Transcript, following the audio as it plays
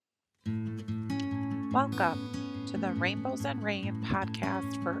Welcome to the Rainbows and Rain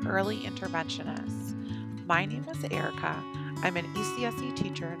podcast for early interventionists. My name is Erica. I'm an ECSE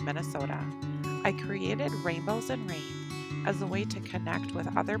teacher in Minnesota. I created Rainbows and Rain as a way to connect with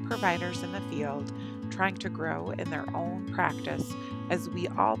other providers in the field trying to grow in their own practice as we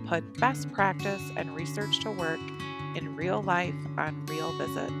all put best practice and research to work in real life on real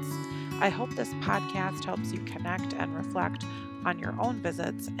visits. I hope this podcast helps you connect and reflect on your own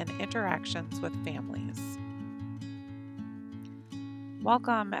visits and interactions with families.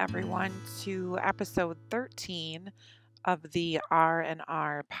 Welcome everyone to episode 13 of the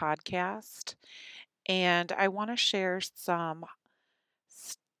R&R podcast, and I want to share some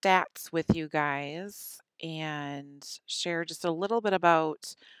stats with you guys and share just a little bit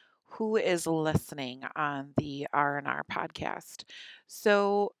about who is listening on the R&R podcast.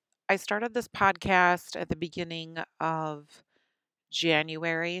 So, I started this podcast at the beginning of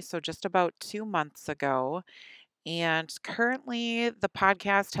January, so just about 2 months ago. And currently the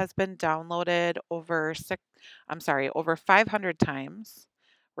podcast has been downloaded over 500 times.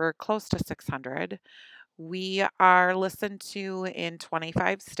 We're close to 600. We are listened to in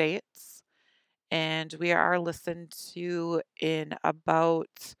 25 states and we are listened to in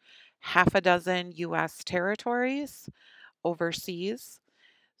about half a dozen US territories overseas.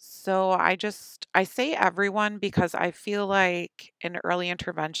 So I say everyone because I feel like in early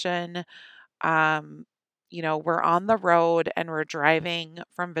intervention, um, we're on the road and we're driving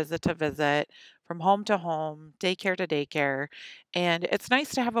from visit to visit, from home to home, daycare to daycare. And it's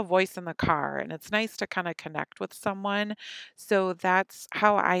nice to have a voice in the car and it's nice to kind of connect with someone. So that's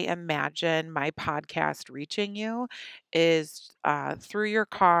how I imagine my podcast reaching you is through your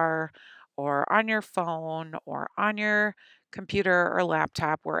car or on your phone or on your computer or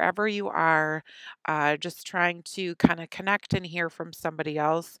laptop, wherever you are, just trying to kind of connect and hear from somebody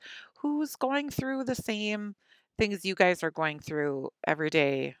else who's going through the same things you guys are going through every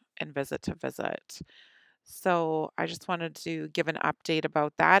day and visit to visit. So I just wanted to give an update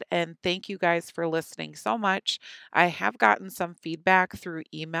about that. And thank you guys for listening so much. I have gotten some feedback through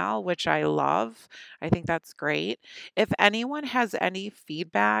email, which I love. I think that's great. If anyone has any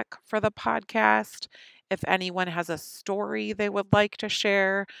feedback for the podcast, if anyone has a story they would like to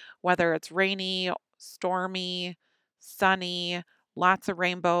share, whether it's rainy, stormy, sunny, lots of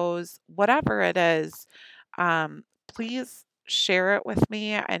rainbows, whatever it is, please share it with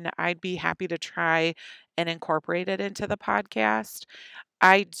me and I'd be happy to try and incorporate it into the podcast.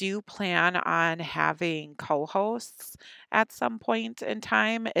 I do plan on having co hosts at some point in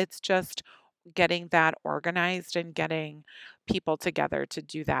time. It's just getting that organized and getting people together to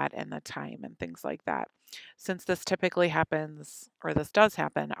do that and the time and things like that. Since this typically happens, or this does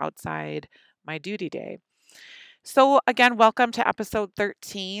happen outside my duty day. So, again, welcome to episode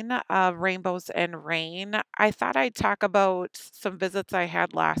 13 of Rainbows and Rain. I thought I'd talk about some visits I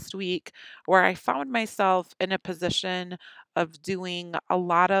had last week where I found myself in a position of doing a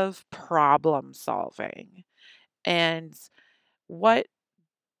lot of problem solving. And what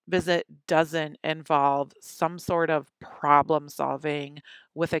visit doesn't involve some sort of problem solving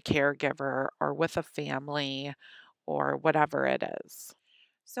with a caregiver or with a family or whatever it is?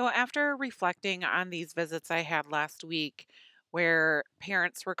 So, after reflecting on these visits I had last week, where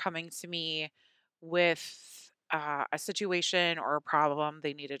parents were coming to me with a situation or a problem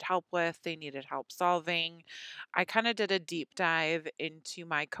they needed help with, they needed help solving, I kind of did a deep dive into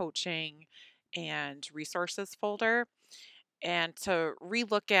my coaching and resources folder and to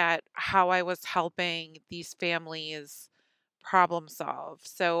relook at how I was helping these families problem solve.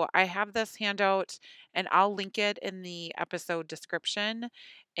 So I have this handout and I'll link it in the episode description.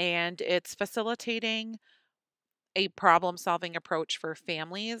 And it's facilitating a problem solving approach for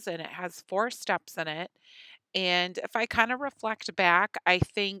families, and it has 4 steps in it. And if I kind of reflect back, I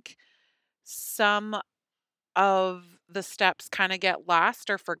think some of the steps kind of get lost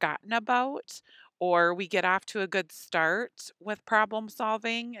or forgotten about, or we get off to a good start with problem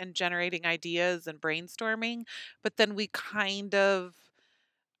solving and generating ideas and brainstorming, but then we kind of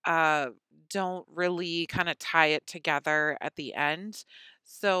uh, don't really kind of tie it together at the end.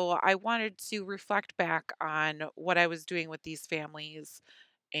 So I wanted to reflect back on what I was doing with these families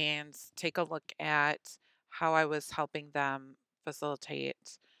and take a look at how I was helping them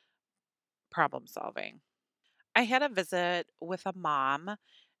facilitate problem solving. I had a visit with a mom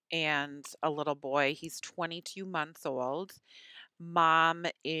and a little boy. He's 22 months old. Mom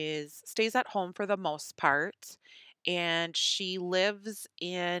is stays at home for the most part, and she lives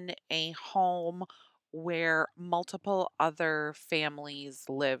in a home where multiple other families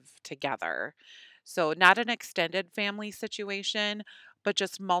live together. So not an extended family situation, but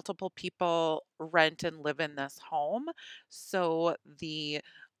just multiple people rent and live in this home. So the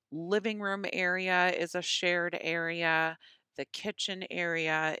living room area is a shared area. The kitchen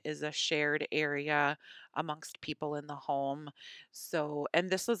area is a shared area amongst people in the home. So, and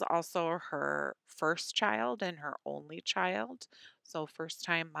this is also her first child and her only child. So, first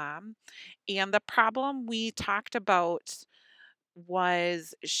time mom. And the problem we talked about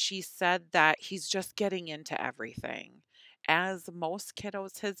was she said that he's just getting into everything. As most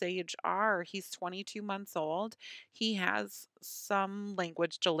kiddos his age are, he's 22 months old. He has some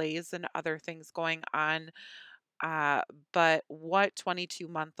language delays and other things going on, uh, but what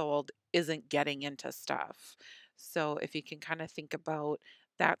 22-month-old isn't getting into stuff? So if you can kind of think about,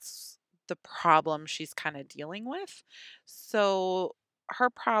 that's the problem she's kind of dealing with. So her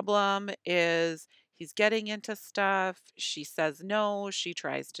problem is he's getting into stuff. She says no. She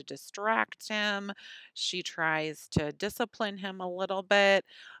tries to distract him. She tries to discipline him a little bit,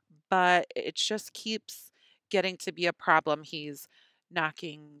 but it just keeps getting to be a problem. He's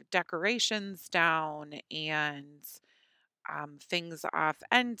knocking decorations down and things off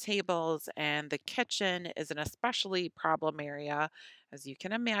end tables, and the kitchen is an especially problem area, as you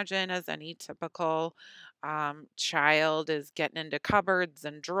can imagine, as any typical child is getting into cupboards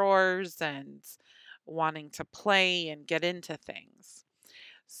and drawers and wanting to play and get into things.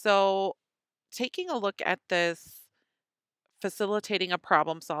 So, taking a look at this, facilitating a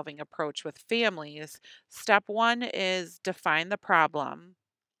problem solving approach with families, step one is define the problem.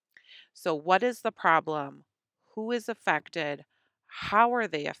 So, what is the problem? Who is affected? How are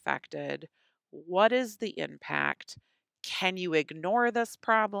they affected? What is the impact? Can you ignore this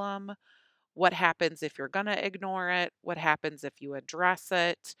problem? What happens if you're going to ignore it? What happens if you address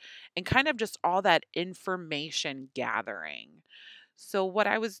it? And kind of just all that information gathering. So, what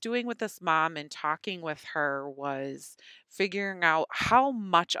I was doing with this mom and talking with her was figuring out how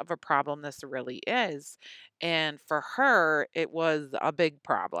much of a problem this really is. And for her, it was a big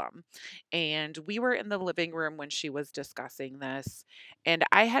problem. And we were in the living room when she was discussing this. And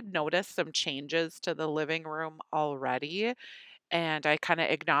I had noticed some changes to the living room already. And I kind of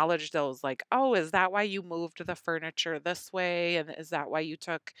acknowledged those, like, oh, is that why you moved the furniture this way? And is that why you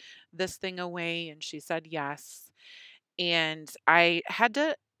took this thing away? And she said yes. And I had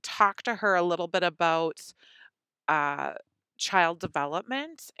to talk to her a little bit about uh, child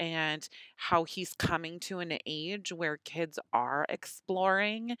development and how he's coming to an age where kids are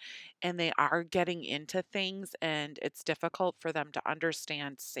exploring and they are getting into things, and it's difficult for them to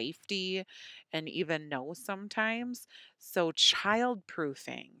understand safety and even know sometimes. So, child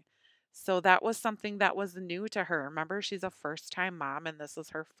proofing. So, that was something that was new to her. Remember, she's a first time mom and this is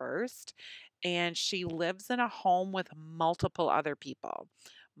her first. And she lives in a home with multiple other people,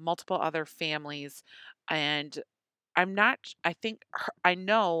 multiple other families. And I think I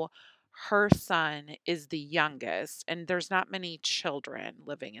know her son is the youngest, and there's not many children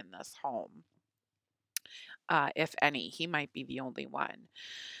living in this home, if any. He might be the only one.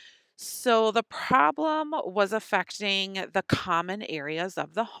 So the problem was affecting the common areas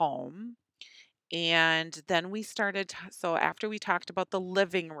of the home. And then we started, so after we talked about the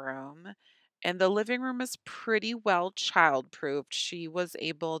living room, and the living room is pretty well child-proofed, she was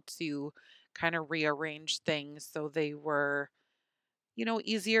able to kind of rearrange things so they were,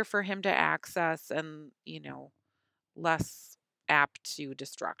 easier for him to access and, less apt to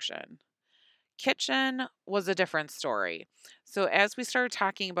destruction. Kitchen was a different story. So as we started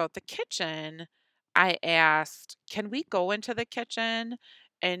talking about the kitchen, I asked, "Can we go into the kitchen?"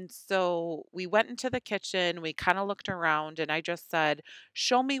 And so we went into the kitchen, we kind of looked around, and I just said,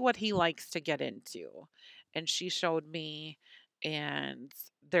 "Show me what he likes to get into." And she showed me, and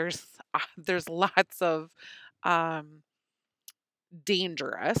there's there's lots of um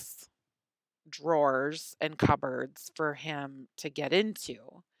dangerous drawers and cupboards for him to get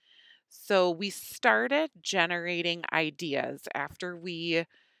into. So we started generating ideas after we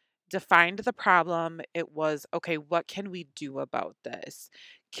defined the problem. It was okay, what can we do about this?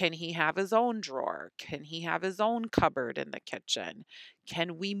 Can he have his own drawer? Can he have his own cupboard in the kitchen?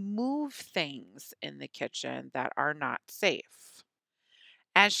 Can we move things in the kitchen that are not safe?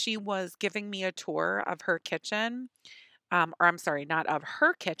 As she was giving me a tour of her kitchen, or I'm sorry, not of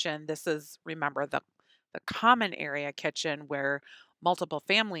her kitchen. This is, remember, the common area kitchen where multiple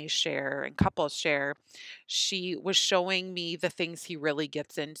families share and couples share. She was showing me the things he really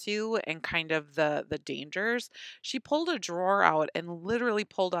gets into and kind of the dangers. She pulled a drawer out and literally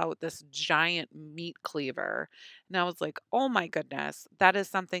pulled out this giant meat cleaver. And I was like, "Oh my goodness, that is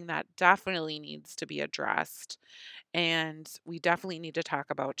something that definitely needs to be addressed." And we definitely need to talk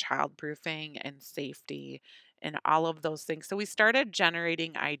about childproofing and safety and all of those things. So we started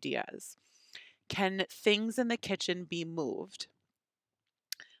generating ideas. Can things in the kitchen be moved?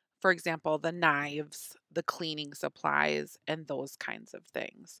 For example, the knives, the cleaning supplies, and those kinds of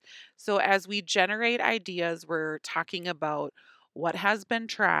things. So, as we generate ideas, we're talking about what has been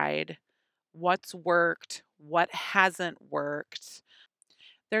tried, what's worked, what hasn't worked.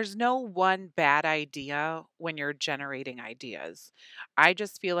 There's no one bad idea when you're generating ideas. I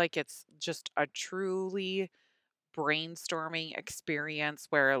just feel like it's just a truly brainstorming experience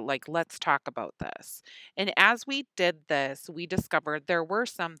where, like, let's talk about this. And as we did this, we discovered there were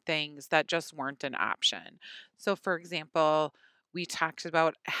some things that just weren't an option. So, for example, we talked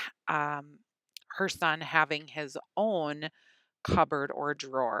about her son having his own cupboard or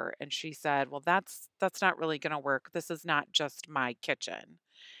drawer, and she said, well, that's not really going to work. This is not just my kitchen.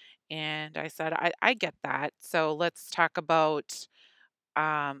 And I said, I get that. So let's talk about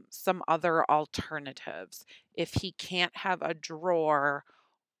some other alternatives. If he can't have a drawer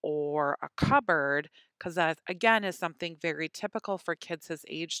or a cupboard, because that again is something very typical for kids his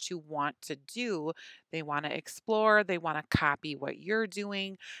age to want to do. They want to explore, they want to copy what you're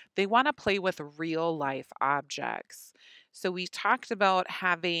doing, they want to play with real life objects. So we talked about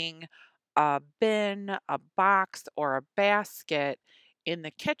having a bin, a box, or a basket in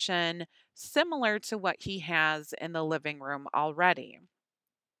the kitchen, similar to what he has in the living room already.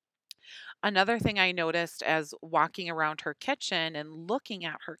 Another thing I noticed as walking around her kitchen and looking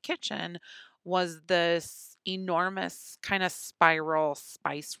at her kitchen was this enormous kind of spiral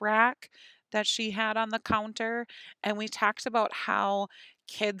spice rack that she had on the counter. And we talked about how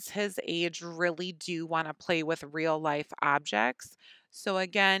kids his age really do want to play with real life objects. So,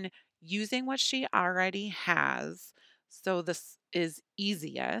 again, using what she already has, so this is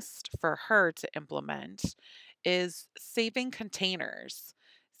easiest for her to implement, is saving containers,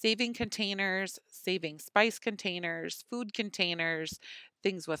 saving spice containers, food containers,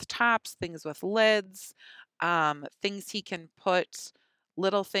 things with tops, things with lids, things he can put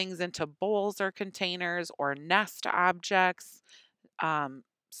little things into bowls or containers or nest objects,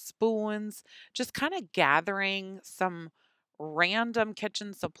 spoons, just kind of gathering some random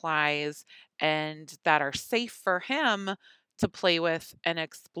kitchen supplies and that are safe for him to play with and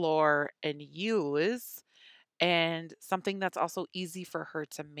explore and use, and something that's also easy for her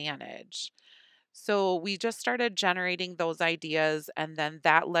to manage. So we just started generating those ideas, and then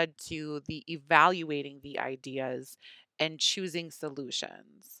that led to the evaluating the ideas and choosing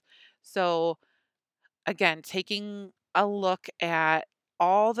solutions. So, again, taking a look at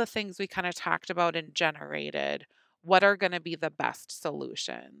all the things we kind of talked about and generated, what are going to be the best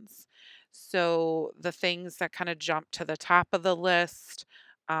solutions? So, the things that kind of jump to the top of the list,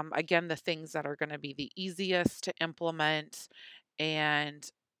 again, the things that are going to be the easiest to implement,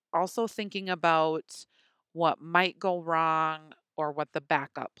 and also thinking about what might go wrong or what the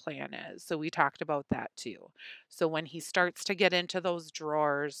backup plan is. So, we talked about that too. So, when he starts to get into those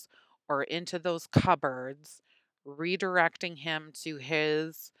drawers, or into those cupboards, redirecting him to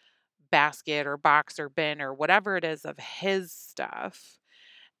his basket or box or bin or whatever it is of his stuff,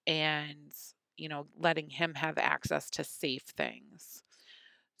 and, letting him have access to safe things.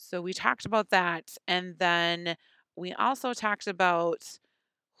 So we talked about that. And then we also talked about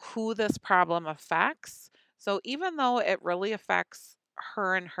who this problem affects. So even though it really affects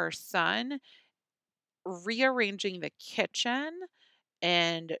her and her son, rearranging the kitchen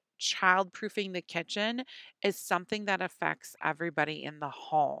and childproofing the kitchen is something that affects everybody in the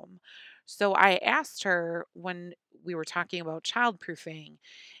home. So I asked her when we were talking about childproofing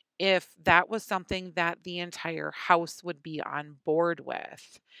if that was something that the entire house would be on board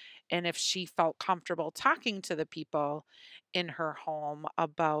with, and if she felt comfortable talking to the people in her home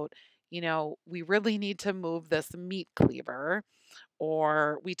about, we really need to move this meat cleaver,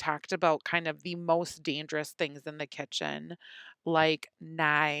 or we talked about kind of the most dangerous things in the kitchen, like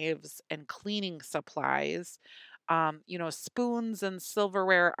knives and cleaning supplies. Spoons and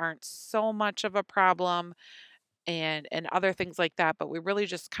silverware aren't so much of a problem, and other things like that. But we really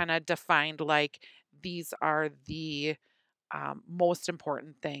just kind of defined like these are the most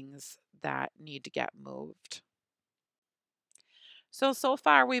important things that need to get moved. So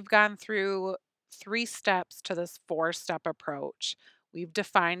far, we've gone through 3 steps to this 4-step approach. We've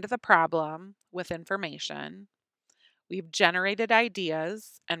defined the problem with information. We've generated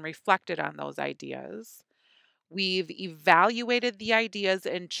ideas and reflected on those ideas. We've evaluated the ideas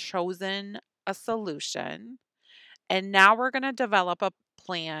and chosen a solution. And now we're going to develop a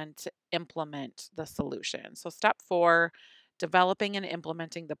plan to implement the solution. So, step 4, developing and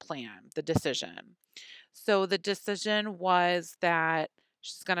implementing the plan, the decision. So the decision was that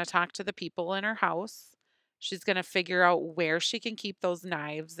she's going to talk to the people in her house, She's going to figure out where she can keep those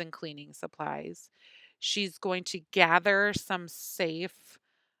knives and cleaning supplies. She's going to gather some safe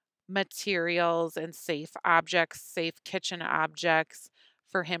materials and safe objects, safe kitchen objects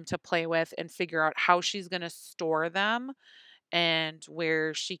for him to play with and figure out how she's going to store them and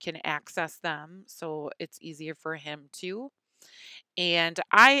where she can access them so it's easier for him too. And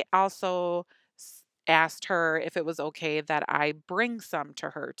I also asked her if it was okay that I bring some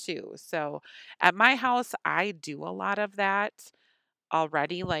to her too. So at my house, I do a lot of that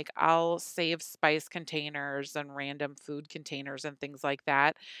already. Like I'll save spice containers and random food containers and things like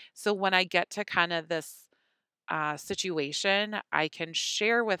that. So when I get to kind of this situation, I can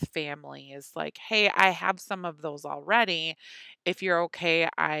share with families like, hey, I have some of those already. If you're okay,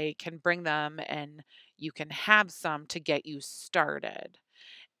 I can bring them and you can have some to get you started.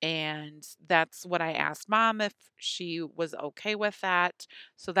 And that's what I asked mom if she was okay with that.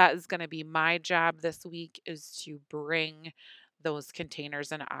 So that is going to be my job this week is to bring those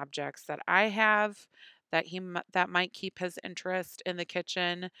containers and objects that I have that that might keep his interest in the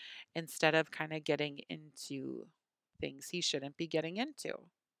kitchen instead of kind of getting into things he shouldn't be getting into.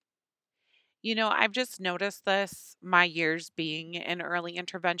 I've just noticed this my years being in early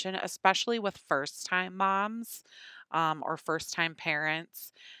intervention, especially with first time moms or first time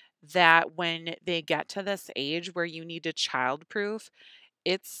parents, that when they get to this age where you need to childproof,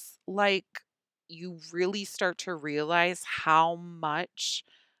 it's like you really start to realize how much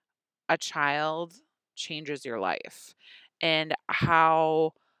a child changes your life and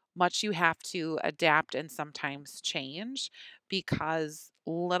how much you have to adapt and sometimes change because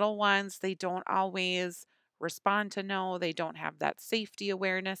little ones, they don't always respond to no, they don't have that safety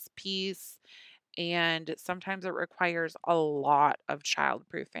awareness piece. And sometimes it requires a lot of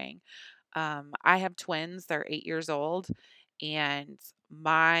childproofing. I have twins, they're 8 years old, and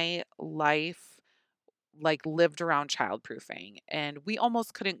my life like lived around childproofing and we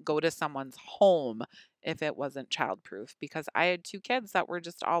almost couldn't go to someone's home if it wasn't childproof because I had two kids that were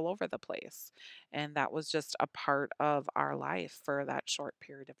just all over the place and that was just a part of our life for that short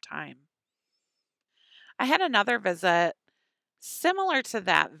period of time. I had another visit similar to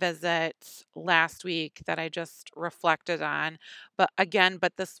that visit last week that I just reflected on, but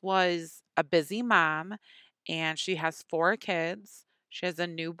this was a busy mom and she has four kids. She has a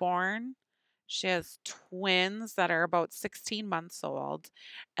newborn. She has twins that are about 16 months old.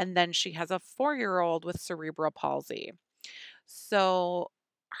 And then she has a 4 year old with cerebral palsy. So,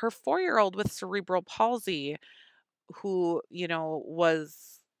 her 4 year old with cerebral palsy, who,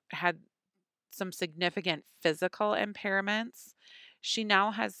 had some significant physical impairments. She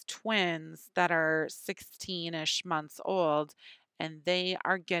now has twins that are 16-ish months old and they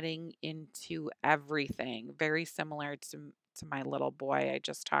are getting into everything, very similar to my little boy I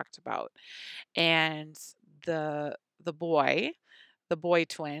just talked about. And the the boy the boy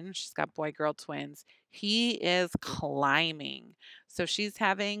twin, she's got boy girl twins, he is climbing. So she's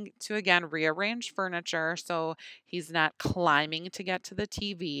having to again rearrange furniture so he's not climbing to get to the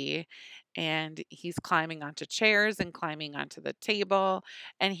TV and he's climbing onto chairs and climbing onto the table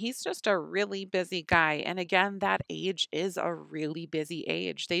and he's just a really busy guy. And again, that age is a really busy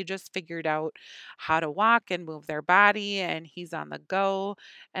age. They just figured out how to walk and move their body and he's on the go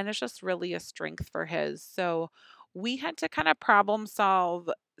and it's just really a strength for his. So we had to kind of problem solve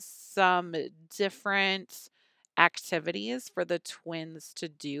some different activities for the twins to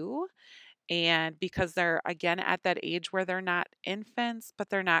do. And because they're again at that age where they're not infants, but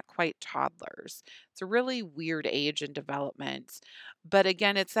they're not quite toddlers. It's a really weird age in development. But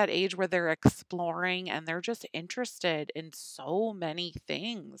again, it's that age where they're exploring and they're just interested in so many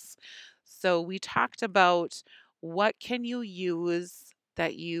things. So we talked about what can you use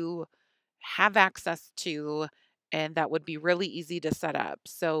that you have access to and that would be really easy to set up.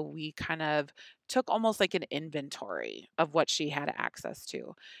 So we kind of took almost like an inventory of what she had access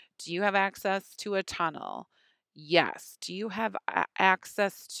to. Do you have access to a tunnel? Yes. Do you have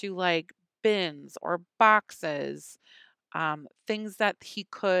access to like bins or boxes? Things that he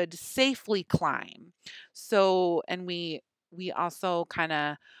could safely climb. So, and we also kind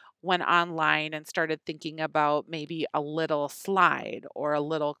of went online and started thinking about maybe a little slide or a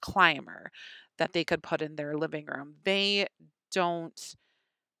little climber that they could put in their living room. They don't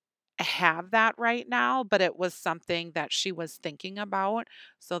have that right now, but it was something that she was thinking about.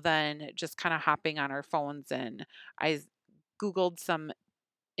 So then just kind of hopping on our phones and I Googled some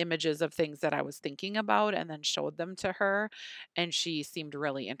images of things that I was thinking about and then showed them to her, and she seemed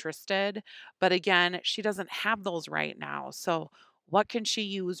really interested. But again, she doesn't have those right now. So, what can she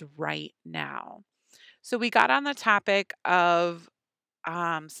use right now? So, we got on the topic of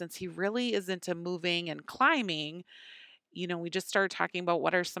since he really is into moving and climbing, we just started talking about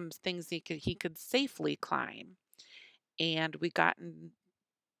what are some things he could safely climb. And we got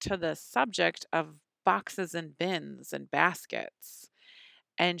into the subject of boxes and bins and baskets.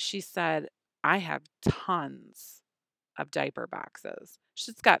 And she said, I have tons of diaper boxes.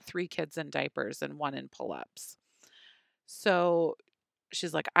 She's got 3 kids in diapers and one in pull ups. So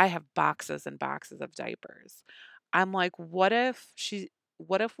she's like, I have boxes and boxes of diapers. I'm like, what if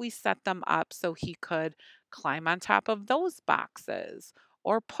we set them up so he could climb on top of those boxes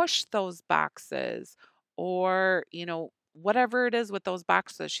or push those boxes or, whatever it is with those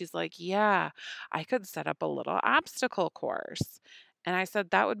boxes. She's like, yeah, I could set up a little obstacle course. And I said,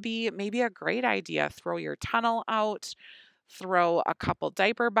 that would be maybe a great idea. Throw your tunnel out, throw a couple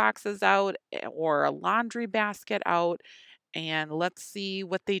diaper boxes out or a laundry basket out, and let's see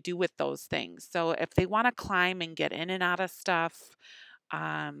what they do with those things. So if they want to climb and get in and out of stuff,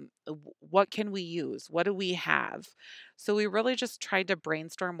 what can we use? What do we have? So we really just tried to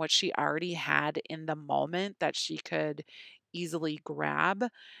brainstorm what she already had in the moment that she could easily grab,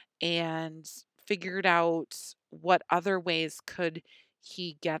 and figured out what other ways could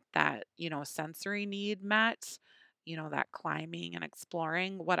he get that, sensory need met, that climbing and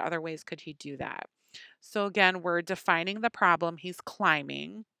exploring. What other ways could he do that? So again, we're defining the problem. He's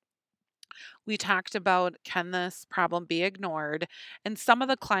climbing. We talked about, can this problem be ignored? And some of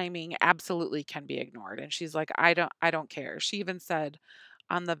the climbing absolutely can be ignored. And she's like, I don't care. She even said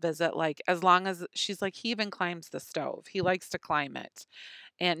on the visit, like, as long as she's like, he even climbs the stove. He likes to climb it,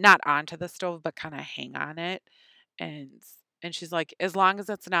 and not onto the stove, but kind of hang on it. And and she's like, as long as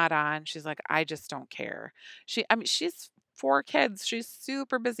it's not on, she's like, I just don't care. I mean, she's 4 kids. She's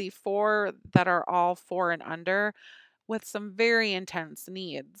super busy, 4 that are all 4 and under, with some very intense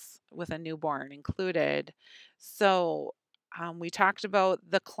needs with a newborn included. So, we talked about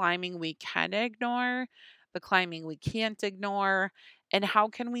the climbing we can ignore, the climbing we can't ignore, and how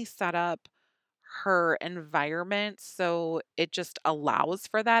can we set up her environment so it just allows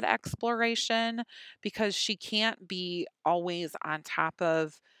for that exploration, because she can't be always on top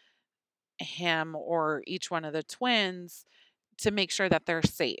of him or each one of the twins to make sure that they're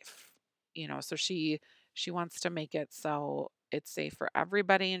safe. So she wants to make it so it's safe for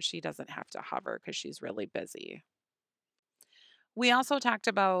everybody and she doesn't have to hover cuz she's really busy. We also talked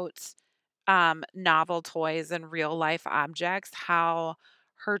about novel toys and real life objects, how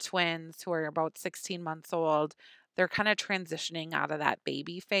her twins, who are about 16 months old, they're kind of transitioning out of that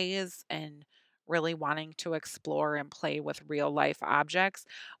baby phase and really wanting to explore and play with real life objects.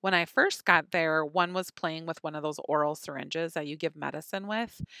 When I first got there, one was playing with one of those oral syringes that you give medicine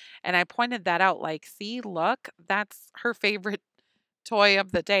with. And I pointed that out, like, see, look, that's her favorite toy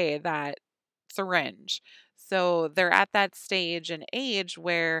of the day, that syringe. So they're at that stage and age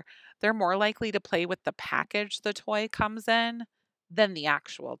where they're more likely to play with the package the toy comes in than the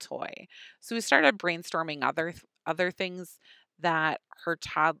actual toy. So we started brainstorming other things that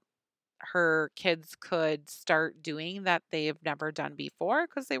her kids could start doing that they've never done before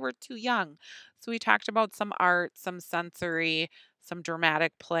because they were too young. So we talked about some art, some sensory, some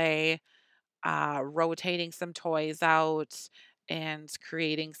dramatic play, rotating some toys out and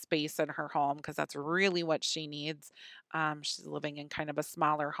creating space in her home because that's really what she needs. She's living in kind of a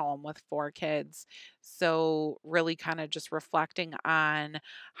smaller home with 4 kids. So, really kind of just reflecting on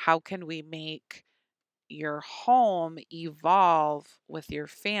how can we make your home evolve with your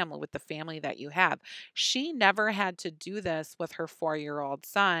family, with the family that you have. She never had to do this with her 4-year-old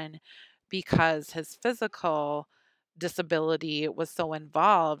son because his physical disability was so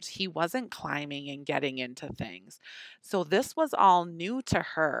involved. He wasn't climbing and getting into things. So this was all new to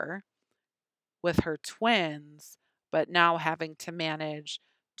her with her twins, but now having to manage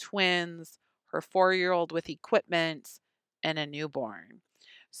twins, her 4-year-old with equipment, and a newborn.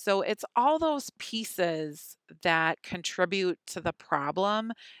 So it's all those pieces that contribute to the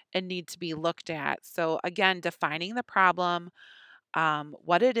problem and need to be looked at. So again, defining the problem,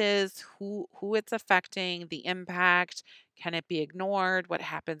 what it is, who it's affecting, the impact, can it be ignored, what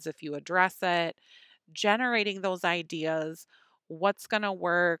happens if you address it, generating those ideas, what's going to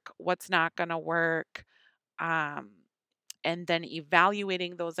work, what's not going to work, um, and then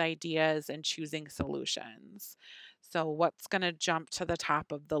evaluating those ideas and choosing solutions. So, what's going to jump to the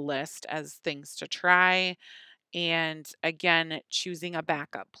top of the list as things to try? And again, choosing a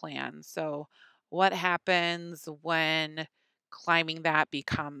backup plan. So, what happens when climbing that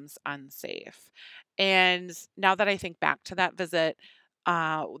becomes unsafe? And now that I think back to that visit,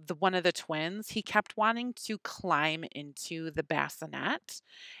 the one of the twins, he kept wanting to climb into the bassinet,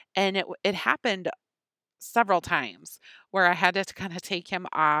 and it happened several times where I had to kind of take him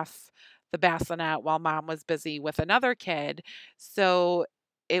off the bassinet while mom was busy with another kid. So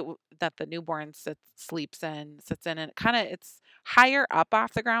that the newborn sits in, and it's higher up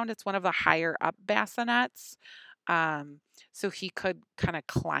off the ground. It's one of the higher up bassinets. Um, so he could kind of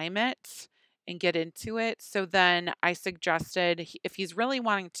climb it and get into it. So then I suggested if he's really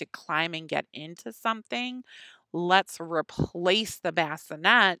wanting to climb and get into something, let's replace the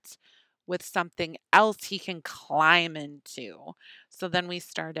bassinet with something else he can climb into. So then we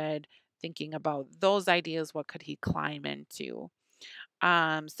started thinking about those ideas. What could he climb into?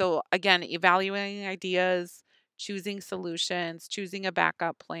 So again, evaluating ideas, choosing solutions, choosing a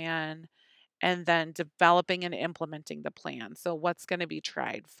backup plan, and then developing and implementing the plan. So what's going to be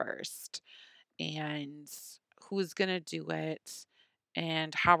tried first, and who's going to do it,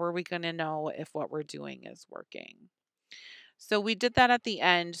 and how are we going to know if what we're doing is working? So we did that at the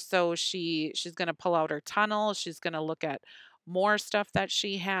end. So she's going to pull out her tunnel. She's going to look at more stuff that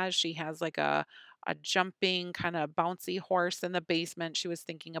she has. She has like a jumping kind of bouncy horse in the basement. She was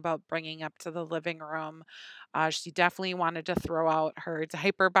thinking about bringing up to the living room. She definitely wanted to throw out her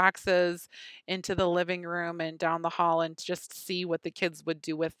diaper boxes into the living room and down the hall and just see what the kids would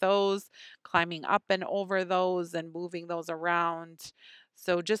do with those, climbing up and over those and moving those around.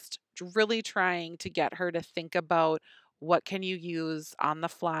 So just really trying to get her to think about what can you use on the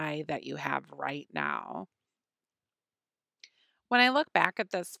fly that you have right now. When I look back at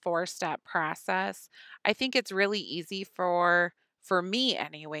this four-step process, I think it's really easy for me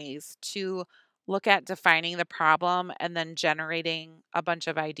anyways to look at defining the problem and then generating a bunch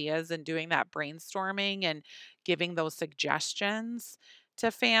of ideas and doing that brainstorming and giving those suggestions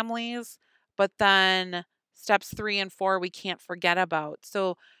to families. But then steps 3 and 4 we can't forget about.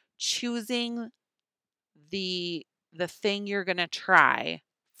 So choosing the thing you're going to try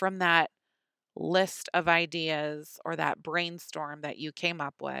from that list of ideas or that brainstorm that you came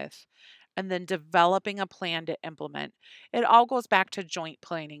up with, and then developing a plan to implement. It all goes back to joint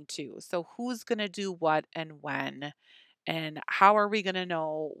planning too. So who's going to do what and when, and how are we going to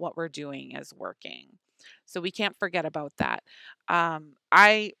know what we're doing is working? So we can't forget about that.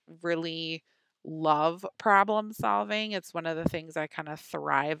 I really love problem solving. It's one of the things I kind of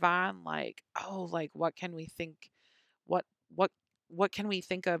thrive on. Like, oh, like what can we think? What what what can we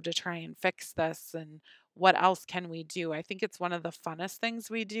think of to try and fix this, and what else can we do? I think it's one of the funnest things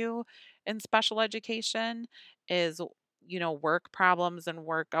we do in special education is work problems and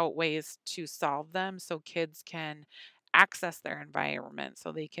work out ways to solve them so kids can access their environment,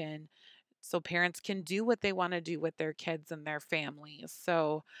 so parents can do what they want to do with their kids and their families.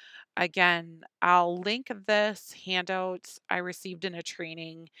 So again, I'll link this handout I received in a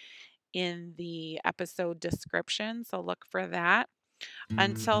training in the episode description, so look for that.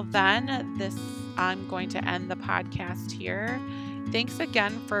 Until then, this I'm going to end the podcast here. Thanks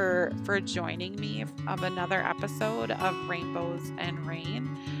again for joining me of another episode of Rainbows and Rain.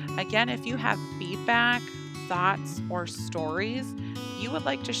 Again, if you have feedback, thoughts, or stories you would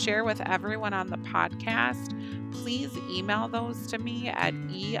like to share with everyone on the podcast, please email those to me at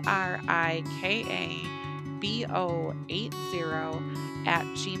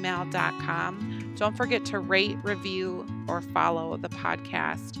erikabo80@gmail.com. Don't forget to rate, review, or follow the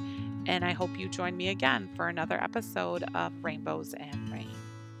podcast. And I hope you join me again for another episode of Rainbows and Rain.